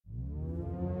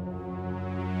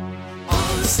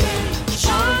stage,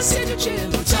 Sean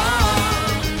Sigel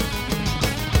talk.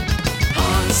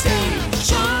 On stage,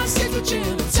 Sean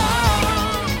Sigel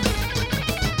talk.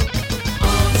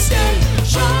 On stage,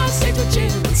 Sean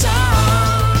Sigel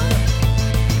talk.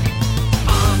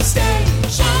 On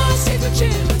stage, Sean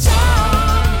Sigel talk.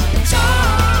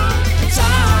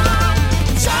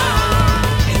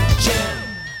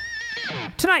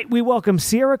 Tonight, we welcome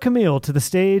Sierra Camille to the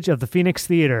stage of the Phoenix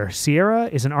Theater. Sierra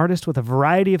is an artist with a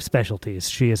variety of specialties.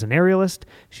 She is an aerialist,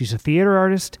 she's a theater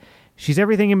artist, she's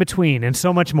everything in between, and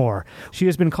so much more. She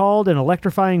has been called an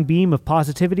electrifying beam of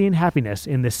positivity and happiness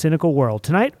in this cynical world.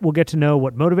 Tonight, we'll get to know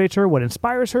what motivates her, what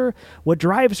inspires her, what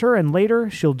drives her, and later,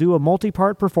 she'll do a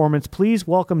multi-part performance. Please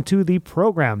welcome to the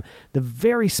program, the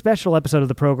very special episode of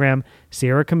the program,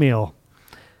 Sierra Camille.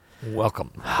 Welcome.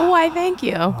 Why, thank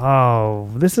you. Oh,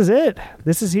 this is it.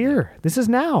 This is here. This is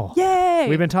now. Yay.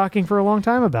 We've been talking for a long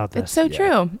time about this. It's so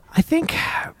true. I think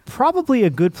probably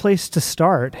a good place to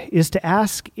start is to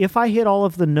ask if I hit all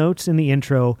of the notes in the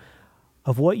intro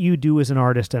of what you do as an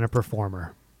artist and a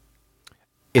performer.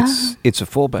 It's a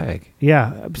full bag.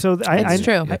 Yeah. So It's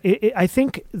true. I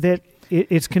think that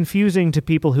it's confusing to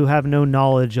people who have no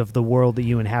knowledge of the world that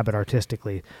you inhabit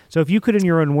artistically. So if you could, in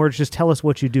your own words, just tell us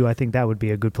what you do, I think that would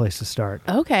be a good place to start.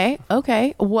 Okay.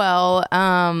 Well,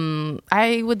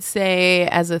 I would say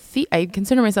I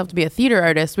consider myself to be a theater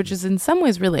artist, which is in some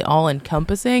ways really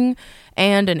all-encompassing,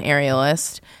 and an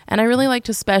aerialist. And I really like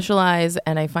to specialize,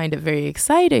 and I find it very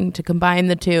exciting to combine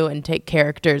the two and take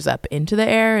characters up into the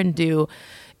air and do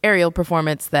aerial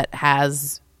performance that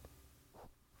has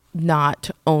not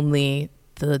only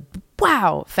the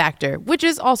wow factor, which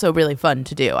is also really fun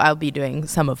to do. I'll be doing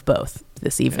some of both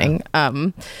this evening.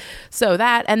 So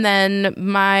that, and then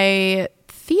my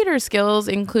theater skills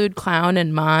include clown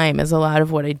and mime is a lot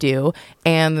of what I do.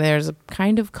 And there's a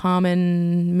kind of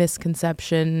common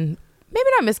misconception, maybe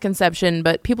not misconception,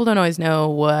 but people don't always know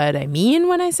what I mean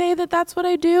when I say that that's what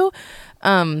I do.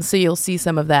 So you'll see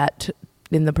some of that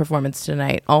in the performance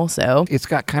tonight also. It's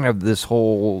got kind of this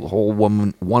whole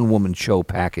one woman show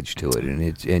package to it,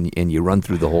 and you run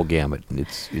through the whole gamut, and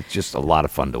it's just a lot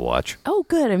of fun to watch. Oh,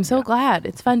 good. I'm so glad.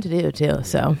 It's fun to do too.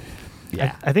 So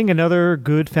Yeah. I think another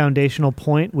good foundational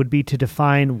point would be to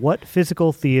define what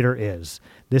physical theater is.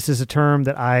 This is a term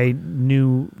that I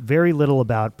knew very little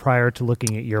about prior to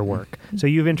looking at your work. So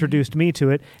you've introduced me to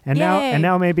it, and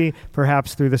now maybe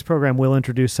perhaps through this program we'll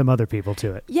introduce some other people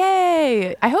to it.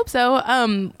 Yay! I hope so.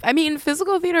 I mean,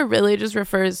 physical theater really just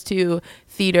refers to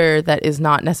theater that is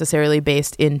not necessarily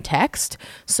based in text.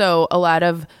 So a lot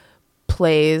of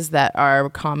plays that are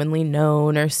commonly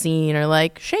known or seen are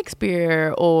like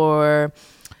Shakespeare or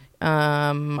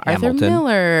Arthur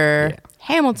Miller,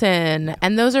 Hamilton,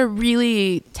 and those are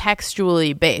really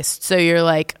textually based. So you're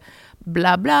like,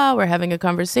 blah, blah, we're having a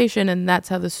conversation, and that's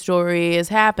how the story is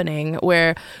happening,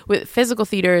 where with physical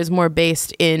theater is more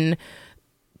based in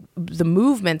the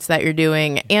movements that you're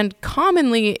doing, and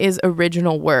commonly is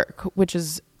original work, which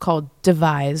is called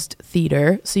devised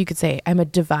theater. So you could say, I'm a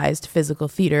devised physical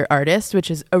theater artist, which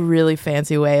is a really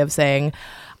fancy way of saying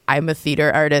I'm a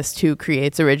theater artist who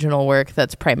creates original work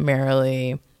that's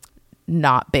primarily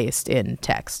not based in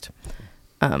text.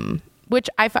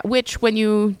 Which when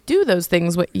you do those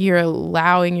things, what you're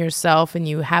allowing yourself, and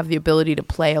you have the ability to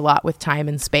play a lot with time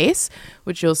and space,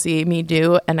 which you'll see me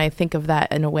do. And I think of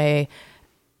that in a way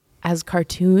as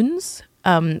cartoons.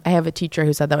 I have a teacher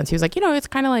who said that once. He was like, it's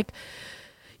kind of like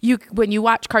when you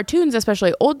watch cartoons,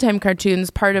 especially old time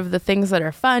cartoons, part of the things that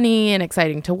are funny and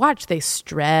exciting to watch, they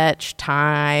stretch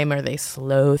time, or they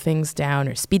slow things down,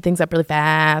 or speed things up really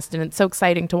fast. And it's so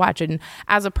exciting to watch. And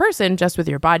as a person, just with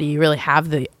your body, you really have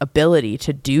the ability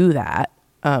to do that.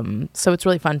 So it's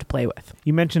really fun to play with.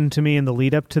 You mentioned to me in the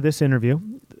lead up to this interview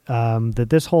that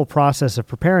this whole process of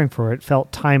preparing for it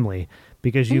felt timely,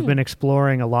 because you've been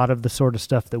exploring a lot of the sort of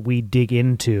stuff that we dig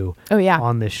into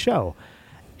on this show.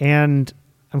 And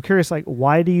I'm curious,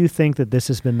 why do you think that this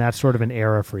has been that sort of an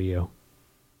era for you?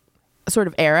 A sort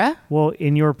of era? Well,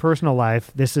 in your personal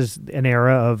life, this is an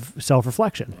era of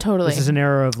self-reflection. Totally. This is an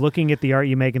era of looking at the art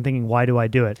you make and thinking, why do I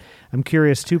do it? I'm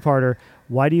curious, two-parter,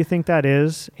 why do you think that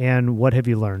is, and what have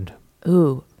you learned?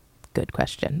 Ooh, good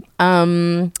question.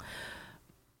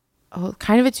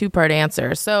 Kind of a two-part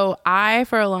answer. So I,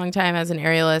 for a long time as an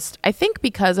aerialist, I think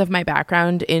because of my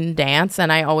background in dance,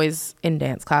 and I always, in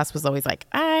dance class, was always like,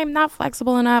 I'm not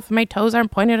flexible enough, my toes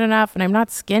aren't pointed enough, and I'm not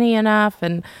skinny enough,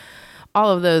 and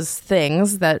all of those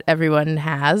things that everyone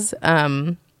has.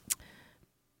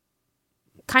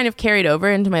 kind of carried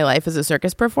over into my life as a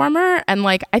circus performer. And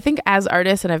like, I think as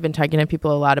artists, and I've been talking to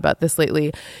people a lot about this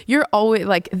lately, you're always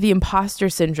like, the imposter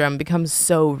syndrome becomes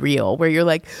so real, where you're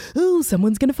like, oh,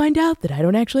 someone's going to find out that I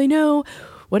don't actually know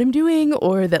what I'm doing,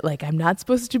 or that like I'm not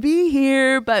supposed to be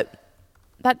here. But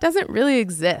that doesn't really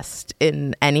exist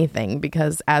in anything,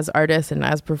 because as artists and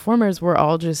as performers, we're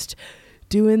all just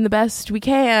doing the best we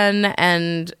can.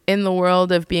 And in the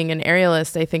world of being an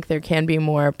aerialist, I think there can be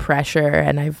more pressure,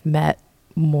 and I've met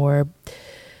more,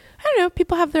 I don't know,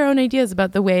 people have their own ideas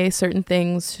about the way certain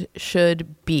things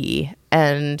should be.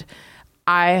 And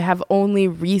I have only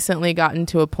recently gotten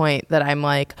to a point that I'm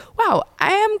like, wow,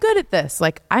 I am good at this.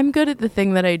 Like, I'm good at the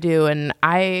thing that I do, and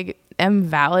I am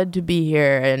valid to be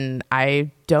here, and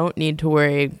I don't need to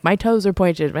worry. My toes are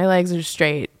pointed, my legs are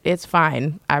straight. It's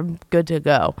fine. I'm good to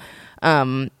go.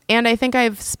 And I think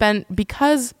I've spent,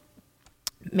 because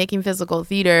making physical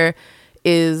theater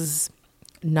is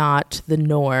not the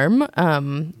norm,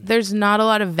 there's not a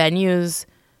lot of venues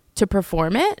to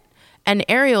perform it. And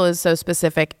aerial is so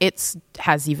specific, it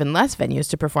has even less venues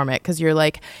to perform it, because you're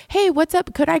like, hey, what's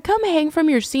up? Could I come hang from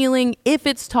your ceiling if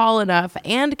it's tall enough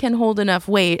and can hold enough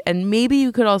weight? And maybe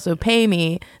you could also pay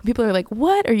me. People are like,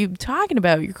 what are you talking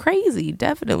about? You're crazy.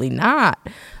 Definitely not.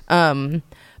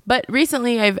 But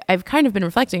recently I've kind of been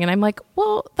reflecting, and I'm like,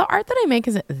 well, the art that I make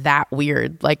isn't that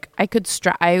weird. Like, I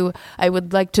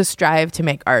would like to strive to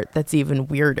make art that's even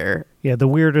weirder. Yeah, the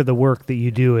weirder the work that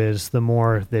you do is, the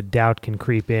more the doubt can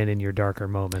creep in your darker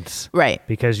moments. Right.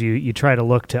 Because you try to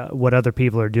look to what other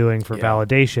people are doing for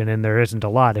validation, and there isn't a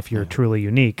lot if you're truly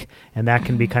unique, and that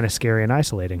can be kind of scary and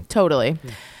isolating. Totally.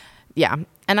 Yeah.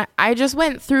 And I just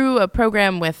went through a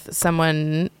program with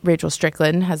someone, Rachel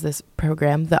Strickland has this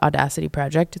program, the Audacity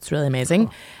Project. It's really amazing.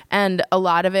 Oh. And a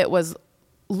lot of it was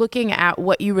looking at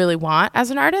what you really want as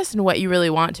an artist and what you really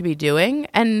want to be doing.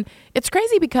 And it's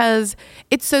crazy because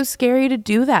it's so scary to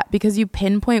do that, because you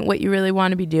pinpoint what you really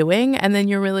want to be doing, and then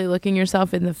you're really looking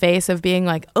yourself in the face of being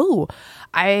like, oh,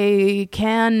 I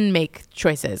can make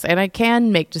choices and I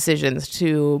can make decisions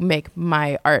to make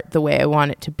my art the way I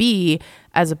want it to be,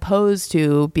 as opposed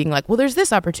to being like, well, there's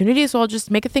this opportunity, so I'll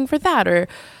just make a thing for that. Or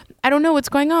I don't know what's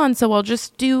going on, so I'll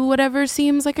just do whatever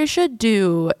seems like I should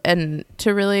do. And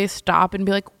to really stop and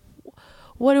be like,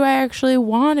 what do I actually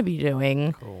want to be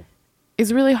doing? Cool.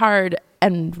 Is really hard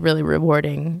and really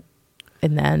rewarding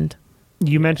in the end.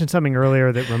 You mentioned something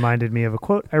earlier that reminded me of a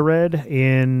quote I read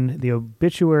in the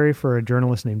obituary for a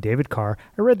journalist named David Carr.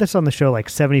 I read this on the show like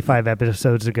 75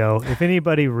 episodes ago. If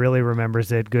anybody really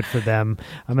remembers it, good for them.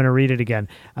 I'm going to read it again.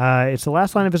 It's the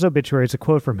last line of his obituary. It's a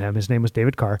quote from him. His name was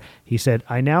David Carr. He said,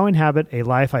 "I now inhabit a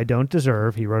life I don't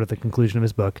deserve," he wrote at the conclusion of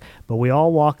his book, "but we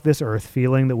all walk this earth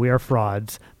feeling that we are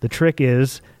frauds. The trick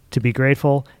is to be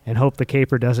grateful and hope the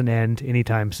caper doesn't end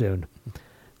anytime soon."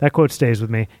 That quote stays with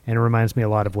me, and it reminds me a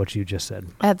lot of what you just said.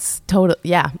 That's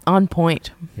on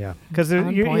point. Yeah, because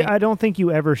I don't think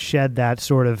you ever shed that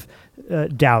sort of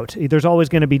doubt. There's always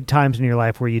going to be times in your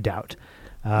life where you doubt.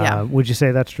 Would you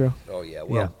say that's true? Oh, yeah.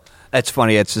 Well, that's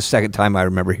funny. It's the second time I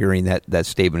remember hearing that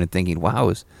statement and thinking,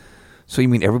 wow, so you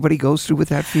mean everybody goes through with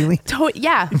that feeling?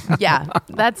 Yeah.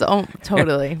 That's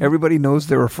totally. Everybody knows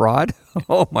they're a fraud?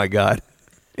 Oh, my God.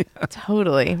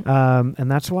 Totally. And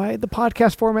that's why the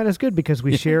podcast format is good, because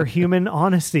we share human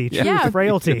honesty, truth,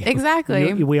 frailty.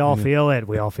 Exactly. We all feel it.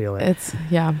 We all feel it. It's,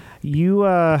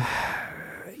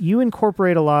 You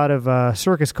incorporate a lot of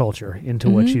circus culture into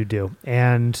what you do,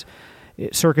 and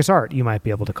circus art, you might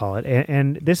be able to call it.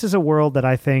 And this is a world that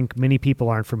I think many people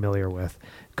aren't familiar with.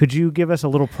 Could you give us a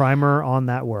little primer on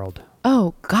that world?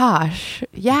 Oh, gosh.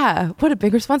 Yeah. What a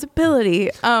big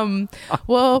responsibility. So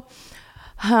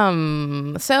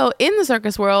in the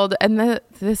circus world, and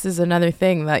this is another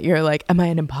thing that you're like, am I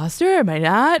an imposter? Am I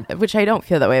not? Which I don't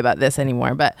feel that way about this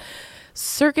anymore, but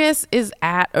circus is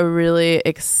at a really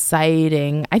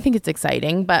exciting, I think it's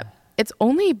exciting, but it's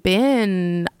only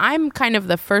been, I'm kind of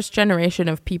the first generation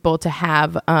of people to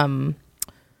have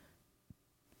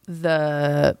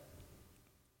the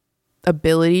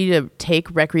ability to take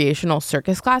recreational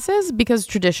circus classes, because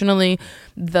traditionally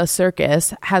the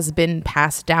circus has been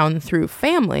passed down through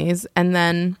families, and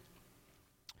then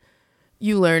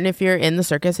you learn if you're in the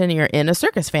circus and you're in a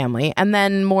circus family. And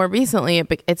then more recently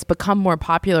it's become more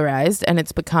popularized, and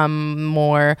it's become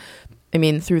more,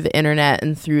 through the internet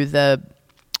and through the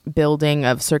building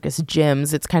of circus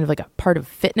gyms, it's kind of like a part of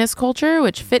fitness culture,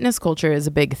 which fitness culture is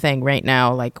a big thing right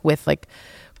now, like with like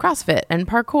CrossFit and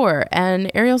parkour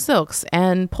and aerial silks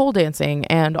and pole dancing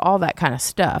and all that kind of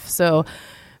stuff. So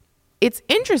it's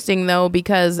interesting though,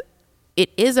 because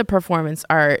it is a performance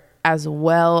art as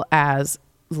well as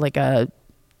like a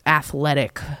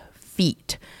athletic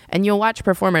feat. And you'll watch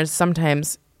performers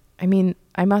sometimes. I mean,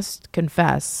 I must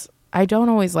confess, I don't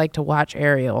always like to watch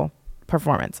aerial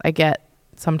performance. I get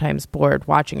sometimes bored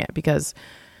watching it because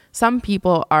some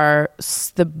people are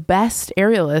the best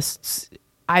aerialists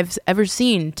I've ever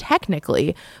seen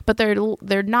technically, but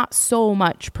they're not so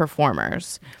much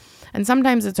performers. And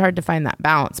sometimes it's hard to find that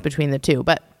balance between the two.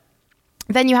 But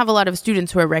then you have a lot of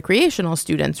students who are recreational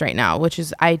students right now, which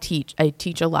is I teach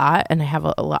a lot, and I have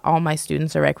all my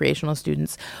students are recreational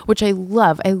students, which I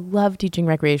love. I love teaching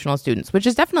recreational students, which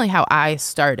is definitely how I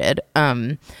started.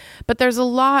 But there's a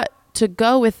lot to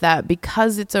go with that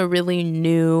because it's a really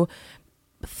new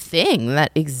thing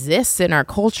that exists in our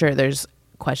culture. There's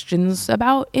questions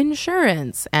about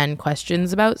insurance and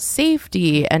questions about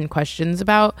safety and questions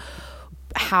about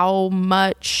how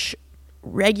much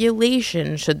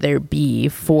regulation should there be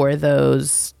for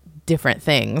those different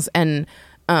things. And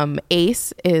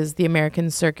ACE is the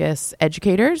American Circus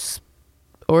Educators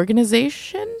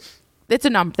Organization. They're a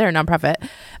nonprofit,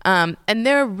 and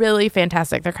they're really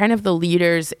fantastic. They're kind of the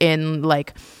leaders in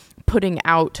like putting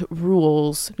out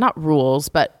not rules,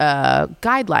 but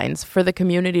guidelines for the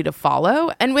community to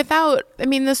follow. And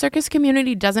the circus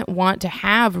community doesn't want to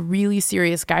have really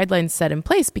serious guidelines set in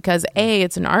place because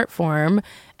it's an art form.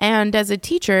 And as a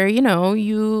teacher, you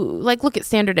like look at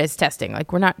standardized testing.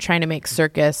 Like we're not trying to make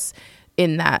circus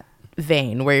in that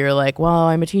vein where you're like, well,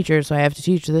 I'm a teacher, so I have to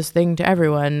teach this thing to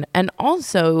everyone. And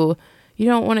also, you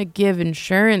don't want to give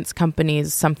insurance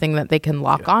companies something that they can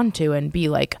lock onto and be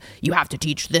like, you have to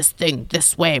teach this thing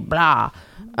this way, blah.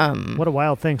 What a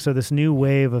wild thing. So this new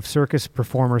wave of circus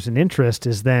performers and interest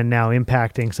is then now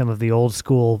impacting some of the old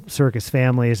school circus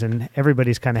families, and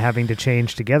everybody's kind of having to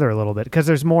change together a little bit because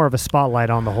there's more of a spotlight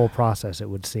on the whole process, it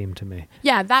would seem to me.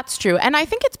 Yeah, that's true. And I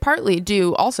think it's partly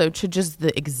due also to just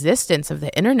the existence of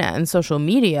the internet and social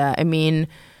media. I mean,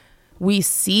 we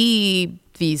see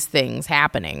these things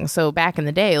happening. So back in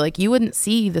the day, like you wouldn't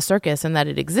see the circus and that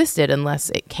it existed unless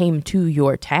it came to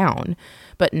your town.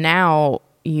 But now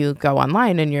you go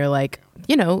online and you're like,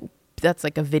 that's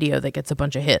like a video that gets a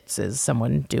bunch of hits, is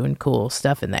someone doing cool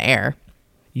stuff in the air.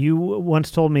 You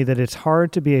once told me that it's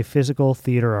hard to be a physical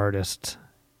theater artist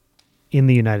in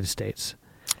the United States.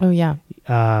 Oh, yeah.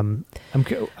 I'm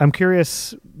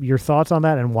curious your thoughts on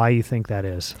that and why you think that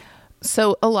is.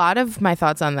 So a lot of my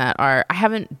thoughts on that are, I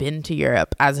haven't been to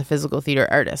Europe as a physical theater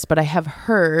artist, but I have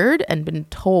heard and been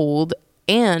told,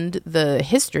 and the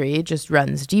history just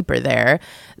runs deeper there,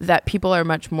 that people are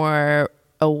much more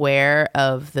aware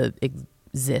of the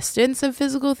existence of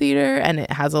physical theater, and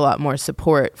it has a lot more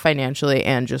support financially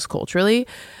and just culturally.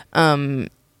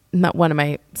 One of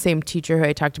my same teacher who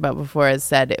I talked about before has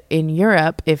said, in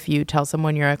Europe, if you tell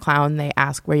someone you're a clown, they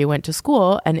ask where you went to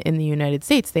school, and in the United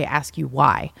States, they ask you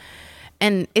why.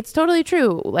 And it's totally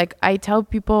true. Like I tell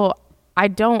people, I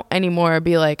don't anymore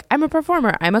be like, I'm a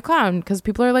performer, I'm a clown, because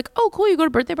people are like, oh, cool, you go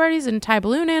to birthday parties and tie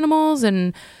balloon animals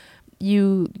and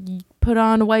you put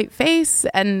on a white face.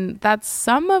 And that's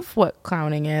some of what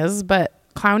clowning is. But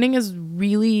clowning is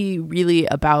really, really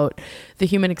about the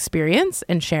human experience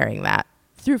and sharing that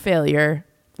through failure,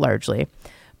 largely,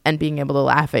 and being able to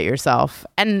laugh at yourself.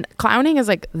 And clowning is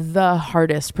like the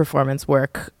hardest performance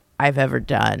work I've ever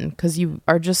done, because you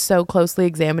are just so closely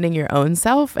examining your own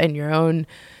self and your own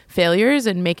failures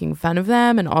and making fun of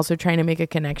them, and also trying to make a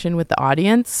connection with the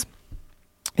audience.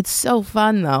 It's so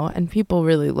fun though, and people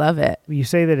really love it. You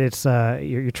say that it's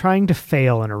you're trying to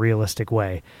fail in a realistic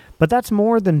way, but that's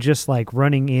more than just like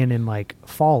running in and like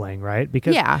falling, right?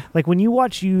 Because like when you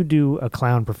watch you do a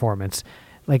clown performance,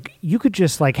 like you could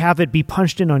just like have it be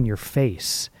punched in on your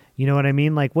face. You know what I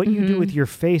mean? Like what you do with your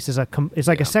face is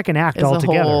like a second act it's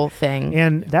altogether. A whole thing.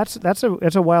 And that's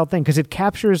a wild thing because it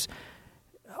captures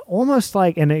almost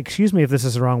like, and excuse me if this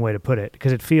is the wrong way to put it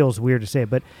because it feels weird to say,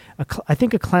 but I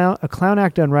think a clown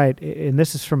act done right, and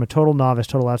this is from a total novice,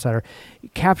 total outsider,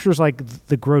 captures like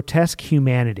the grotesque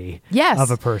humanity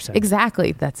of a person.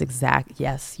 Exactly. That's exact.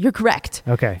 Yes, you're correct.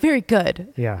 Okay. Very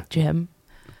good. Yeah. Jim.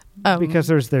 Because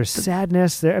there's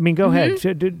sadness there. I mean, go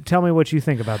ahead. Tell me what you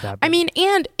think about that. I mean,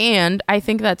 and I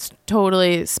think that's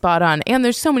totally spot on. And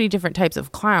there's so many different types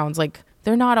of clowns. Like,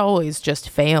 they're not always just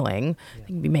failing. You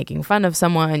can be making fun of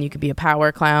someone. You could be a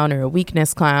power clown or a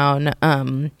weakness clown.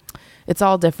 It's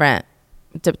all different.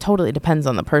 It totally depends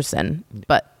on the person.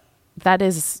 But that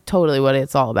is totally what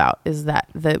it's all about, is that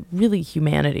the really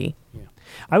humanity. Yeah.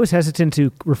 I was hesitant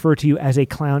to refer to you as a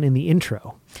clown in the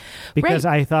intro because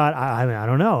I thought, I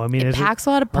don't know. I mean, it packs a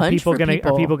lot of punch for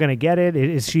people. Are people going to get it?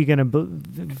 Is she going to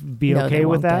be no, okay they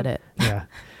with won't that? Get it. Yeah.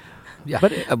 Yeah,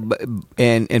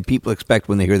 and people expect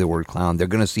when they hear the word clown, they're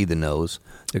going to see the nose,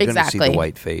 they're going to see the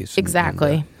white face.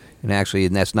 Exactly.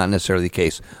 and that's not necessarily the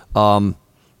case.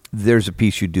 There's a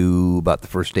piece you do about the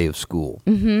first day of school.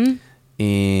 Mm-hmm.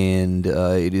 And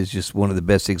it is just one of the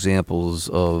best examples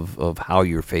of how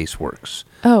your face works.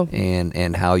 Oh.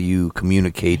 And how you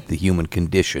communicate the human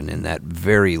condition in that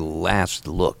very last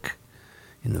look,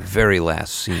 in the very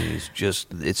last scene.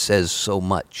 It says so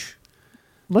much.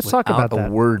 Let's talk about without that.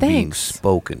 a word being Thanks.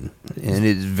 spoken. And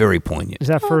it is very poignant. Is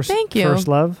that thank you. first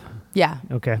love? Yeah.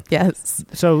 Okay. Yes.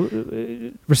 So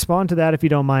respond to that if you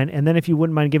don't mind, and then if you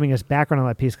wouldn't mind giving us background on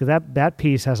that piece, because that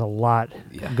piece has a lot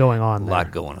going on A there.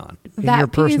 lot going on. In That your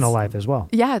personal piece- life as well.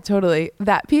 Yeah, totally.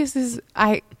 That piece is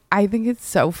I think it's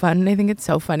so fun and I think it's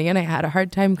so funny and I had a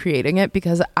hard time creating it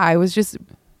because I was just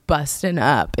busting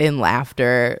up in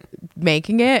laughter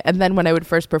making it, and then when I would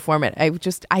first perform it, I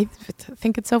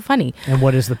think it's so funny. And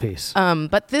what is the piece?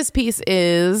 But this piece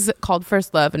is called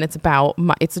First Love, and it's about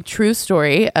it's a true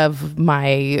story of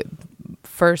my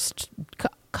first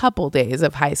couple days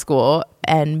of high school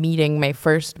and meeting my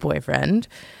first boyfriend,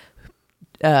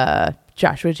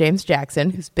 Joshua James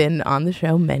Jackson, who's been on the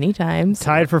show many times.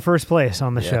 Tied for first place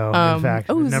on the show, in fact.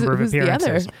 oh, with a number of who's the other?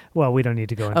 appearances. Well, we don't need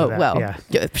to go into Oh that. well, Yeah.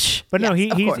 psh, But no,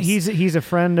 yes, of course. he's a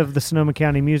friend of the Sonoma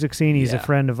County music scene. He's a Yeah.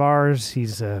 friend of ours.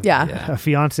 He's a Yeah. a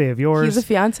fiance of yours. He's a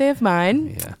fiance of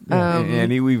mine. Yeah.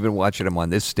 And we've been watching him on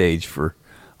this stage for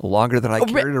longer than I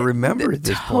care to remember at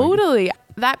this point. Totally.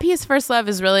 That piece, First Love,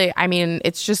 is really, I mean,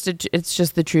 it's just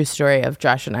the true story of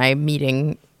Josh and I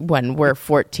meeting when we're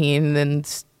 14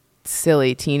 and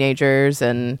silly teenagers,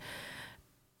 and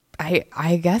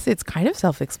I guess it's kind of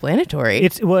self-explanatory.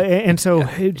 It's well, and so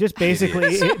it just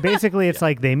basically, it's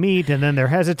like they meet and then they're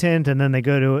hesitant, and then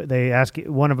they ask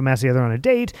one of them asks the other on a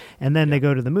date, and then they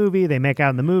go to the movie, they make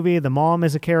out in the movie. The mom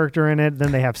is a character in it.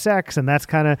 Then they have sex, and that's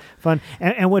kind of fun.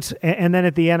 And then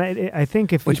at the end, I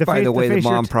think if Which, by the way, the face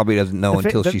you're mom probably doesn't know the fa-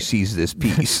 until the- she sees this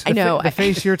piece. I know. the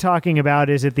face you're talking about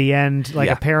is at the end, like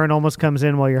Yeah. a parent almost comes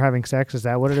in while you're having sex. Is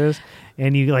that what it is?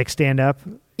 And you like stand up.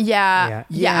 Yeah.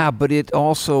 Yeah, but it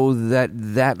also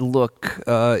that look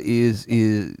is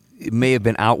it may have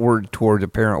been outward toward a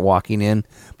parent walking in,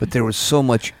 but there was so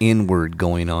much inward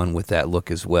going on with that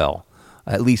look as well.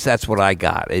 At least that's what I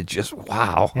got. It just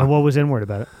wow. And what was inward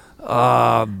about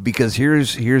it? Because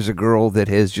here's a girl that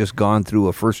has just gone through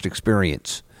a first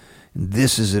experience.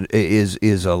 This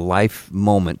is a life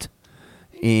moment.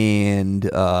 And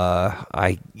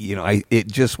I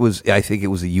think it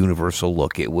was a universal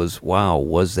look. It was, wow,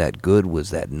 was that good? Was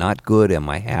that not good? Am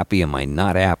I happy? Am I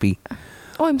not happy?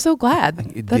 Oh, I'm so glad.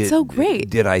 That's so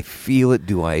great. Did I feel it?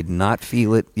 Do I not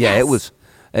feel it? Yeah, Yes.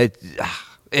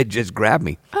 it just grabbed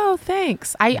me. Oh,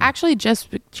 thanks. I actually just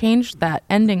changed that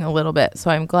ending a little bit, so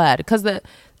I'm glad, because the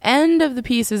end of the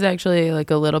piece is actually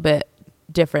like a little bit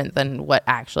different than what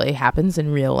actually happens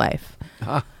in real life.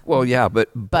 Well, yeah, but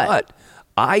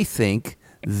I think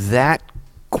that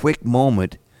quick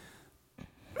moment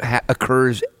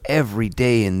occurs every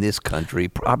day in this country,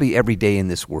 probably every day in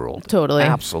this world. Totally.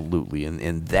 Absolutely.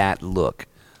 And that look,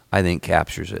 I think,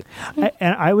 captures it.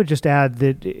 And I would just add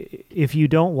that if you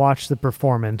don't watch the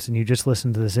performance and you just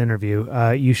listen to this interview,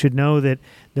 you should know that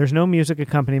there's no music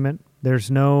accompaniment.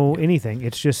 There's no anything.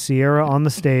 It's just Sierra on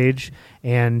the stage,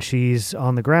 and she's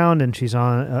on the ground, and she's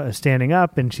on standing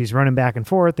up, and she's running back and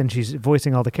forth, and she's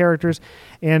voicing all the characters,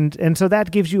 and so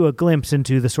that gives you a glimpse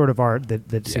into the sort of art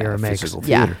that Sierra makes. Physical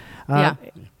Yeah. theater. Yeah.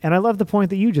 And I love the point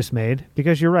that you just made,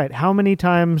 because you're right. How many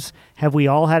times have we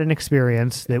all had an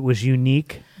experience that was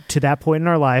unique to that point in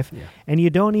our life, and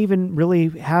you don't even really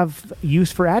have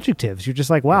use for adjectives? You're just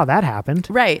like, wow, that happened.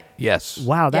 Right. Yes.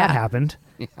 Wow, that Yeah. happened.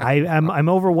 I'm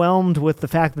overwhelmed with the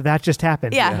fact that just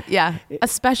happened. Yeah.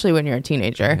 Especially when you're a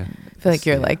teenager. I feel like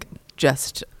you're like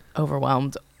just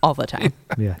overwhelmed all the time.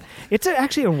 Yeah. It's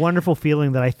actually a wonderful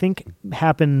feeling that I think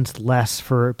happens less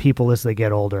for people as they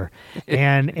get older.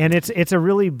 And it's a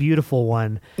really beautiful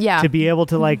one. Yeah. To be able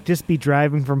to like just be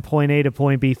driving from point A to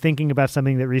point B, thinking about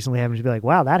something that recently happened, to be like,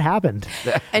 wow, that happened.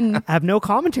 And I have no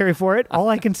commentary for it. All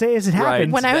I can say is it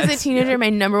happened. when I was a teenager,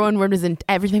 my number one word was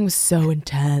everything was so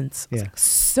intense. It was Yeah. like,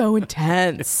 so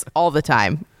intense all the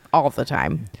time. All the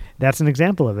time. That's an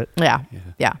example of it. Yeah.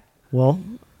 Yeah. Well,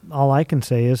 all I can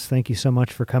say is thank you so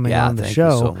much for coming on the thank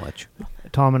show. you so much.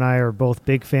 Tom and I are both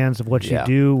big fans of what you Yeah.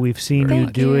 do. We've seen you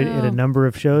Thank do it you. at a number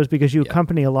of shows because you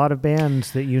accompany a lot of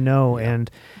bands that you know. And,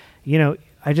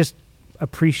 I just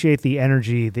appreciate the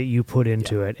energy that you put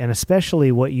into it, and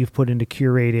especially what you've put into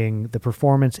curating the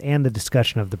performance and the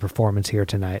discussion of the performance here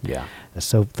tonight. Yeah.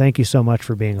 So thank you so much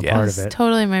for being a part of It's it.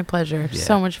 totally my pleasure. Yeah.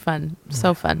 So much fun.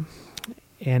 So fun.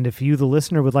 And if you, the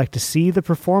listener, would like to see the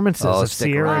performances of stick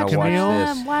Sierra around and and watch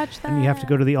Camille, this. Watch them. and you have to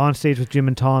go to the On Stage with Jim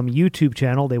and Tom YouTube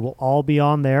channel. They will all be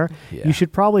on there. Yeah. You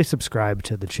should probably subscribe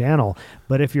to the channel.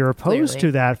 But if you're opposed Clearly.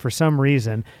 to that for some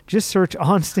reason, just search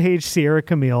On Stage Sierra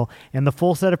Camille, and the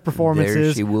full set of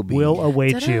performances she will be.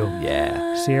 await you.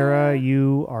 Yeah. Sierra,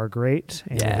 you are great,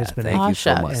 and it Yeah. has been Thank you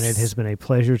so Awesome. much. and it has been a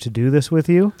pleasure to do this with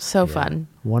you. So fun.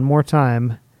 One more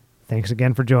time, thanks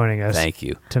again for joining us Thank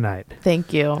you. tonight.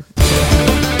 Thank you.